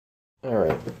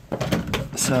Alright,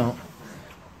 so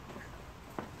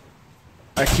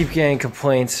I keep getting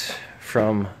complaints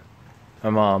from my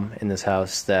mom in this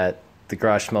house that the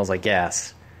garage smells like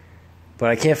gas, but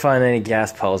I can't find any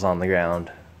gas pills on the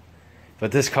ground.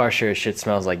 But this car sure as shit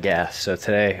smells like gas, so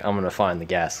today I'm gonna find the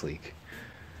gas leak.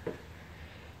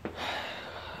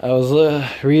 I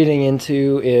was reading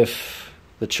into if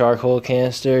the charcoal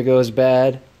canister goes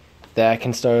bad, that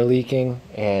can start leaking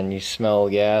and you smell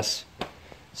gas.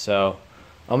 So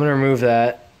I'm gonna remove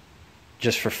that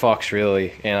just for fucks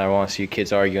really, and I want to see you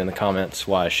kids argue in the comments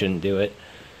why I shouldn't do it.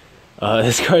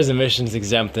 This car's emissions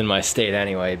exempt in my state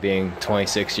anyway, being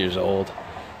 26 years old,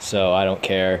 so I don't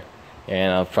care,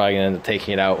 and I'm probably gonna end up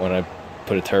taking it out when I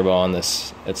put a turbo on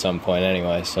this at some point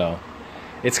anyway, so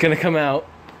it's gonna come out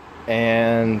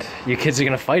and you kids are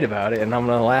gonna fight about it and I'm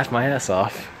gonna laugh my ass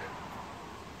off.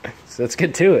 So let's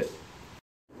get to it.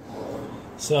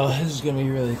 So this is going to be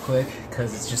really quick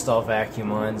because it's just all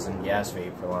vacuum lines and gas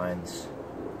vapor lines.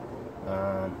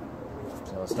 So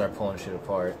I'll start pulling shit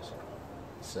apart.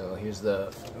 So here's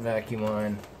the vacuum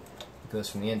line. It goes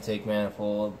from the intake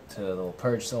manifold to the little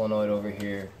purge solenoid over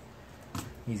here.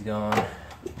 He's gone.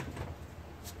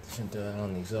 Shouldn't do that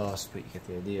on the exhaust, but you get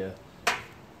the idea.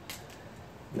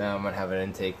 Now I'm going to have an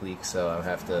intake leak, so I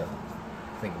have to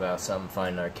think about something,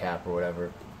 find our cap or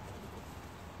whatever.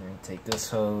 I'm going to take this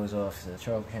hose off the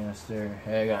charcoal canister.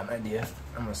 Hey, I got an idea.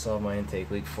 I'm going to solve my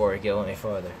intake leak before I go any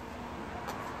farther.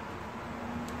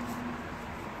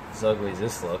 As ugly as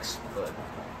this looks, but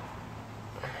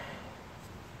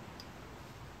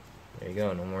there you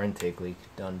go, no more intake leak.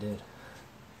 Done did.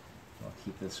 I'll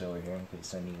keep this over here in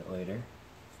case I need it later.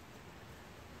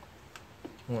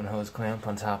 One hose clamp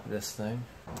on top of this thing.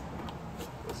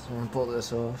 So I'm going to pull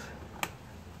this off.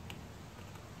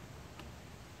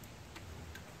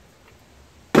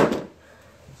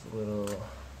 Little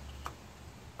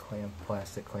clamp,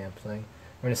 plastic clamp thing.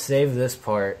 I'm going to save this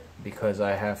part because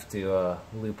I have to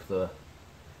loop the...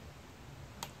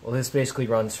 Well, this basically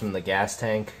runs from the gas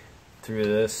tank through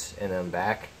this and then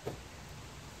back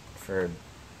for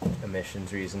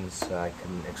emissions reasons I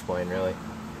couldn't explain really.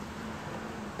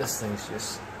 This thing's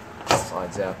just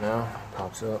slides out now,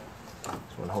 pops up.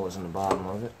 There's one hose in the bottom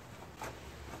of it.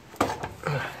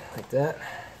 Like that.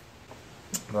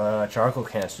 But charcoal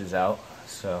canister's out.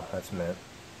 So that's mint.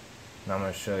 And I'm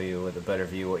going to show you with a better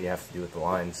view what you have to do with the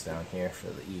lines down here for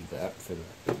the evap, for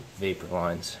the vapor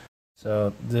lines.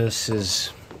 So this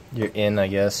is your in, I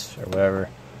guess, or whatever.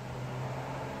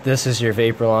 This is your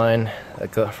vapor line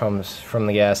that goes from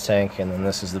the gas tank, and then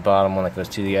this is the bottom one that goes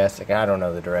to the gas tank. I don't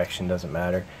know the direction, doesn't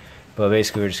matter. But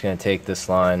basically we're just going to take this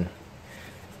line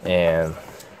and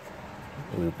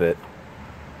loop it.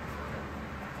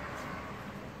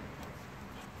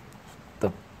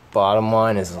 Bottom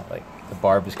line is like the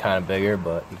barb is kind of bigger,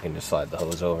 but you can just slide the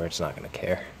hose over, it's not going to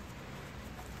care.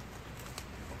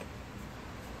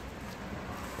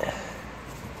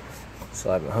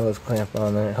 Slide my hose clamp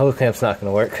on there. Hose clamp's not going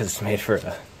to work because it's made for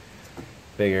a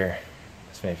bigger,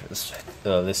 it's made for this,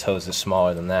 this hose is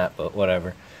smaller than that, but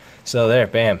whatever. So there,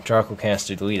 bam, charcoal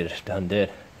canister deleted, done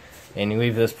did. And you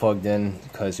leave this plugged in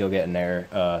because you'll get an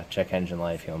error, check engine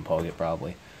light if you unplug it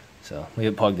probably. So leave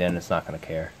it plugged in, it's not going to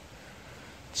care.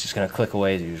 It's just going to click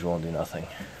away as usual and do nothing.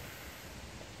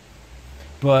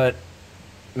 But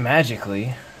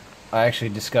magically, I actually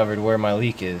discovered where my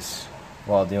leak is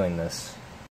while doing this.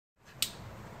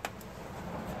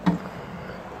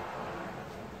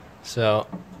 So,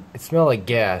 it smelled like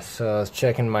gas, so I was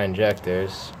checking my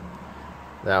injectors.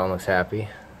 That one looks happy.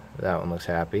 That one looks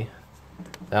happy.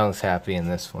 That one looks happy,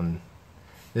 and this one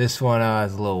is a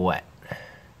little wet.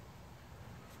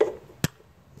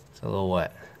 It's a little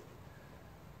wet.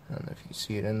 I don't know if you can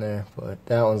see it in there, but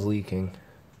that one's leaking.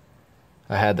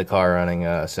 I had the car running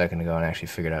a second ago and actually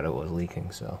figured out it was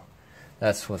leaking, so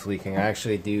that's what's leaking. I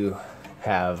actually do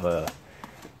have a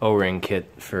O-ring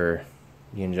kit for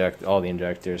all the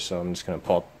injectors, so I'm just going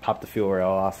to pop the fuel rail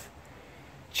off,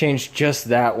 change just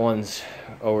that one's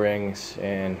O-rings,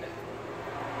 and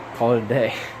call it a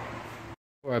day.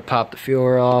 Before I pop the fuel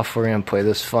rail off, we're going to play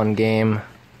this fun game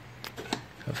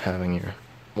of having your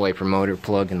wiper motor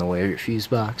plug in the way of your fuse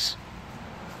box.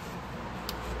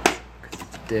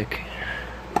 Dick.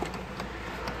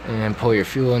 And pull your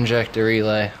fuel injector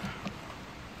relay.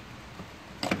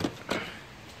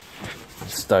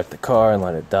 Start the car and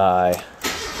let it die.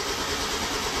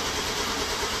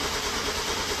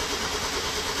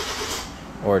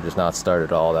 Or just not start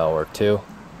at all, that'll work too.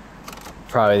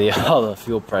 Probably all the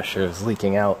fuel pressure is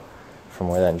leaking out from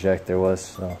where that injector was,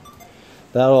 so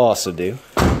that'll also do.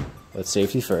 But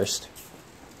safety first.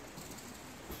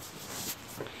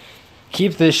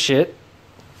 Keep this shit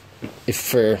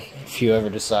if you ever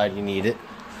decide you need it.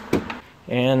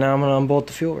 And now I'm gonna unbolt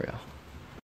the fuel rail.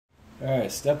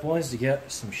 Alright, step one is to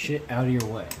get some shit out of your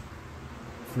way.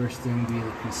 First thing would be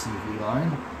the PCV line,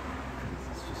 because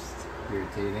it's just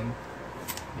irritating.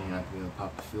 And you're not gonna be able to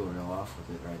pop the fuel rail off with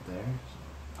it right there.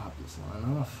 So pop this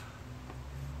line off.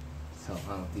 So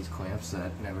with these clamps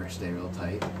that never stay real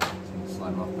tight, so you can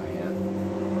slide them off by hand.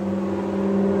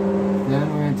 Then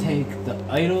we're going to take the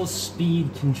idle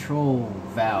speed control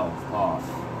valve off.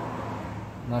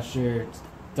 I'm not sure,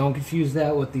 don't confuse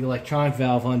that with the electronic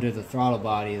valve under the throttle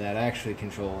body that actually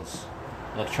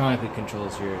electronically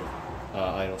controls your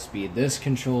idle speed. This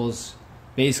controls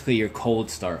basically your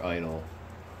cold start idle,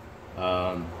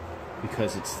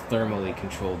 because it's thermally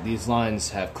controlled. These lines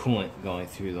have coolant going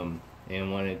through them,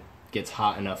 and when it gets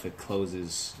hot enough it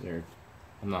closes, or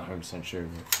I'm not 100% sure.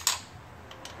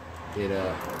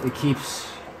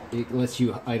 It lets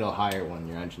you idle higher when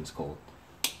your engine's cold.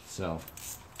 So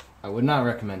I would not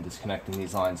recommend disconnecting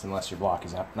these lines unless your block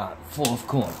is not full of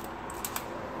coolant.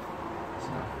 So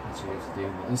that's what you have to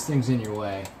do. But this thing's in your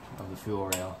way of the fuel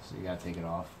rail, so you gotta take it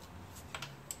off.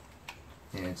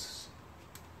 And it's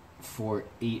for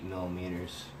 8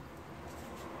 millimeters.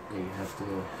 You have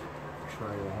to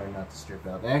try real hard not to strip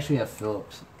out. They actually have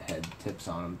Phillips head tips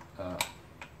on them.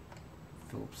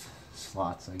 Phillips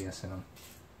slots, I guess, in them.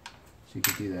 So you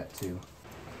could do that too.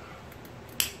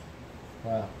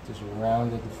 Wow, just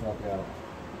rounded the fuck out.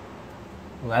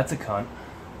 Well, that's a cunt.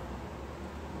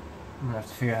 I'm gonna have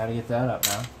to figure out how to get that up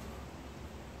now.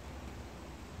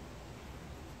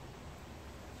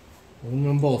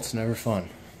 Aluminum bolts, never fun.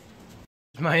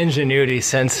 My ingenuity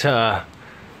since the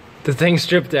thing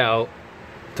stripped out,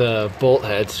 the bolt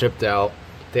head stripped out.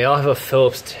 They all have a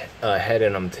Phillips head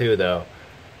in them too, though.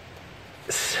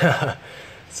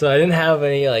 So I didn't have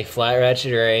any like flat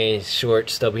ratchet or any short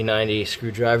stubby 90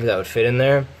 screwdriver that would fit in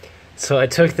there. So I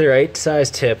took the right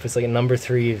size tip, it's like a number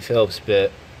 3 Phillips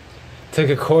bit. Took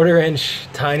a 1/4 inch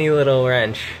tiny little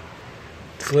wrench,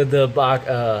 slid the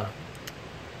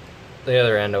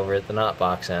other end over at the knot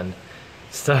box end,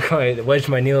 wedged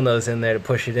my needle nose in there to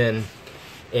push it in,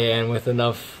 and with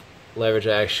enough leverage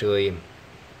I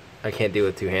can't do it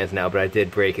with 2 hands now, but I did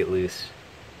break it loose.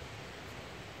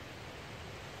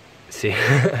 See?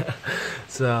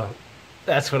 So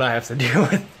that's what I have to deal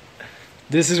with.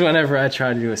 This is whenever I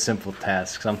try to do a simple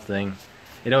task, something,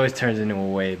 it always turns into a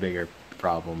way bigger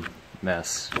problem,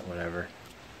 mess, whatever.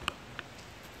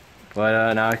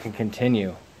 But now I can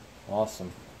continue.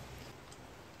 Awesome.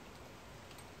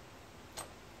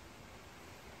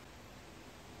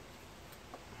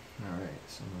 Alright,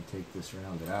 so I'm going to take this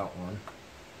rounded out one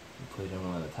and put it in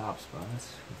one of the top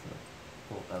spots with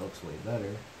a bolt that looks way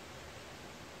better.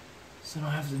 So I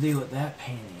don't have to deal with that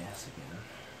pain in the ass again.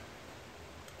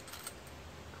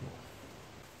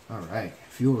 Cool. Alright,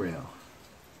 fuel rail.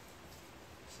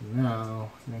 So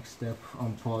now, next step,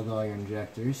 unplug all your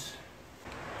injectors.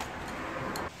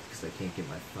 Because I can't get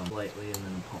my thumb lightly and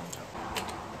then pull it out.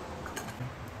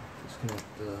 Disconnect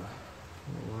the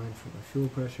line for my fuel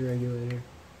pressure regulator.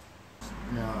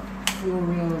 Now, fuel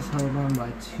rail is held on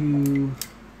by 2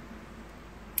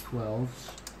 12s.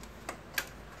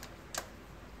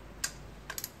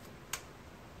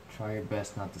 Try your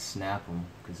best not to snap them,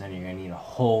 because then you're going to need a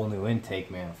whole new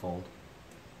intake manifold.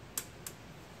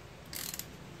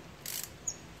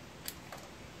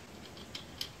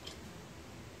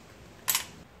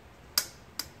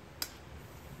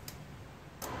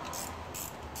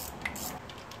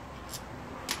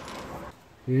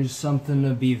 Here's something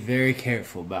to be very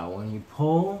careful about. When you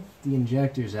pull the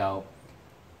injectors out,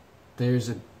 there's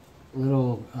a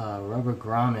little rubber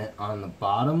grommet on the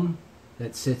bottom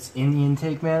that sits in the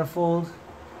intake manifold,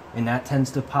 and that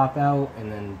tends to pop out,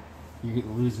 and then you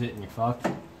lose it and you're fucked.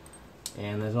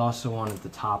 And there's also one at the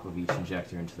top of each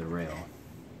injector into the rail.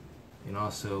 And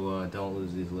also don't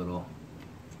lose these little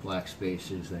black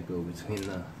spacers that go between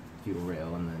the fuel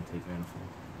rail and the intake manifold.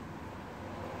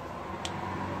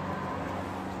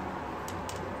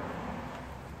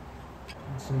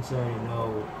 Since I already know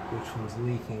which one's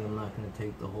leaking, I'm not going to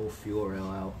take the whole fuel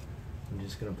rail out. I'm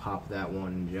just going to pop that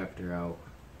one injector out.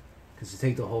 Because to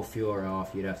take the whole fuel rail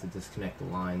off, you'd have to disconnect the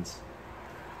lines.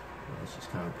 Yeah, it's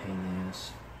just kind of a pain in the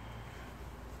ass.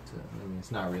 I mean,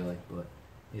 it's not really, but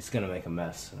it's going to make a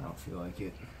mess, and I don't feel like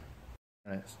it.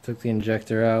 Alright, so took the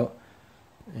injector out,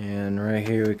 and right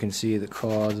here we can see the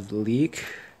cause of the leak.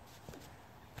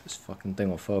 This fucking thing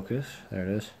will focus. There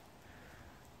it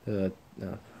is.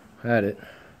 Had it.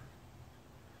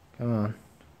 Come on.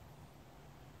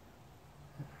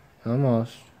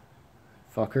 Almost.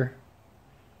 Fucker.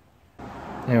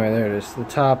 Anyway, there it is. The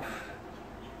top,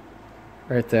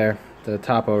 right there. the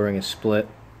top O-ring is split,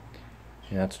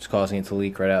 and that's what's causing it to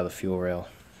leak right out of the fuel rail.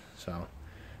 So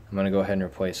I'm going to go ahead and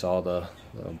replace all the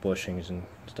bushings and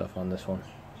stuff on this one.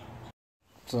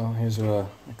 So here's what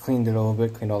I cleaned it a little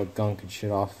bit, cleaned all the gunk and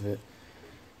shit off of it.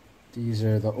 These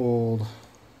are the old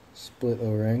split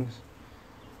O-rings.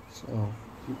 So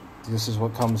this is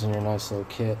what comes in your nice little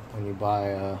kit when you buy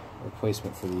a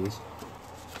replacement for these.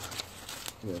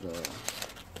 You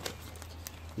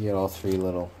get all 3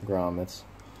 little grommets.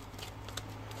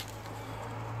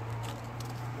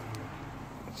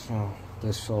 So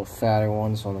this little fatter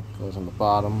one goes on the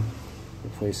bottom,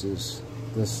 replaces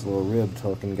this little ribbed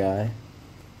looking guy.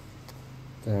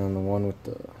 Then the one with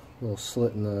the little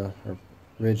slit in the or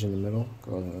ridge in the middle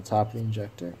goes on the top of the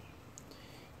injector.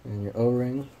 And your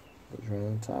O-ring goes right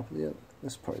on the top of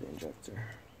this part of the injector.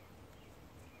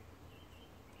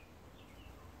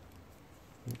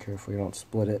 Be careful you don't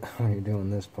split it when you're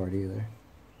doing this part either.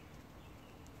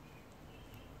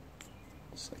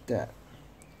 Just like that.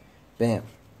 Bam.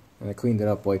 And I cleaned it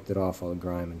up, wiped it off all the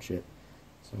grime and shit.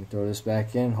 So I'm gonna throw this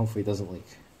back in, hopefully it doesn't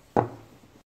leak.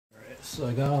 Alright, so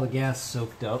I got all the gas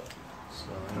soaked up, so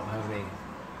I don't have any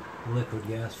liquid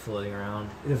gas floating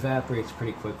around. It evaporates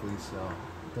pretty quickly, so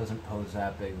it doesn't pose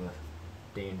that big of a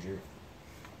danger.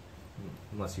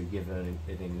 Unless you give it an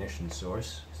ignition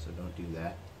source, so don't do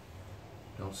that.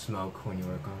 Don't smoke when you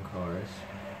work on cars.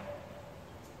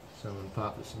 So I'm going to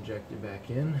pop this injector back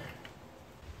in,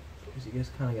 because you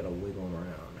just kind of got to wiggle them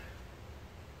around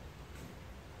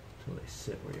until they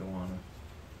sit where you want them.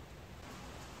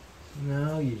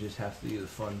 Now you just have to do the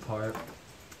fun part,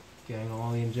 getting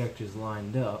all the injectors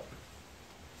lined up.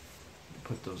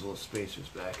 Put those little spacers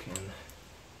back in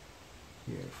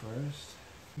here first.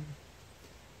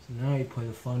 So now you play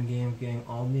the fun game of getting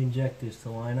all the injectors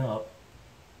to line up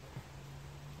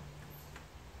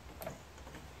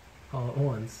all at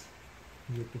once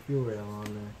and get the fuel rail on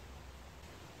there.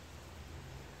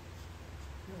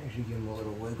 Actually give them a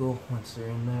little wiggle once they're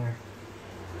in there.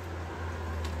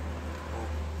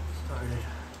 Started.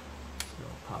 So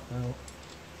it'll pop out.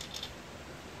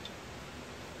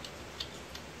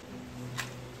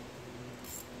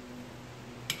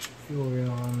 Fuel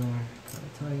rail on there, kind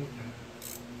of tight.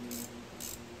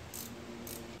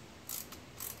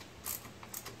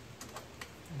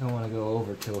 I don't want to go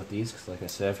overkill with these because, like I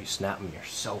said, if you snap them, you're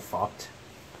so fucked.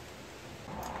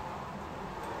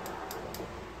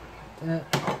 Like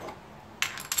that.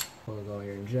 Plug all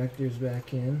your injectors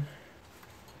back in.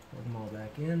 Plug them all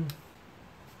back in.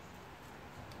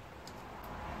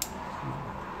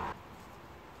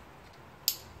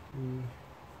 3,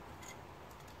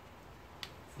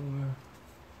 4.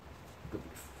 Put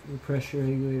your pressure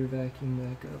regulator vacuum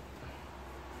back up.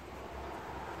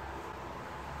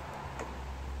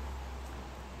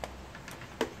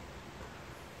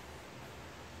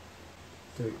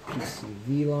 Throw your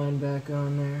PCV line back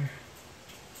on there.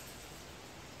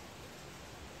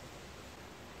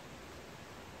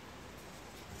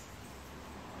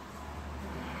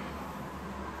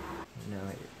 Now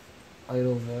your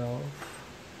idle valve.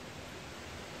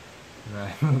 And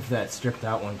I moved that stripped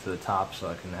out one to the top so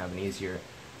I can have an easier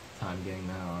time getting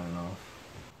that on and off.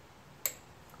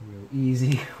 Real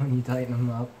easy when you tighten them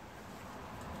up.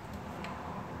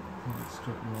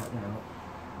 Straighten that out.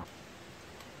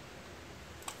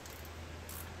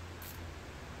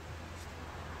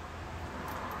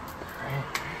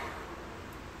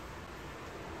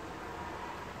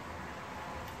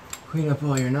 Clean up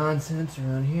all your nonsense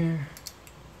around here.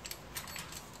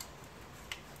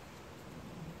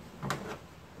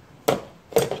 Put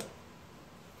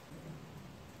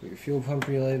your fuel pump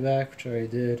relay back, which I already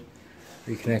did.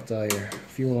 Reconnect all your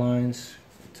fuel lines.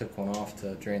 Took one off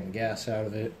to drain the gas out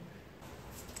of it.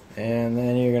 And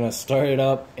then you're gonna start it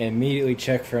up and immediately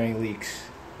check for any leaks.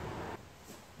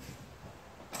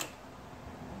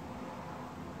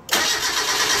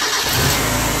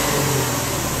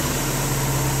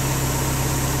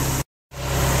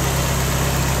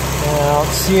 I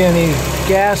don't see any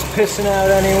gas pissing out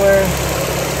anywhere.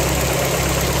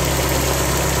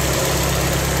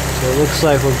 So it looks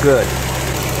like we're good.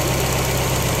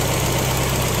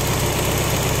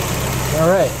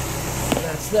 Alright,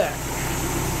 that's that.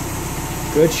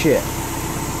 Good shit.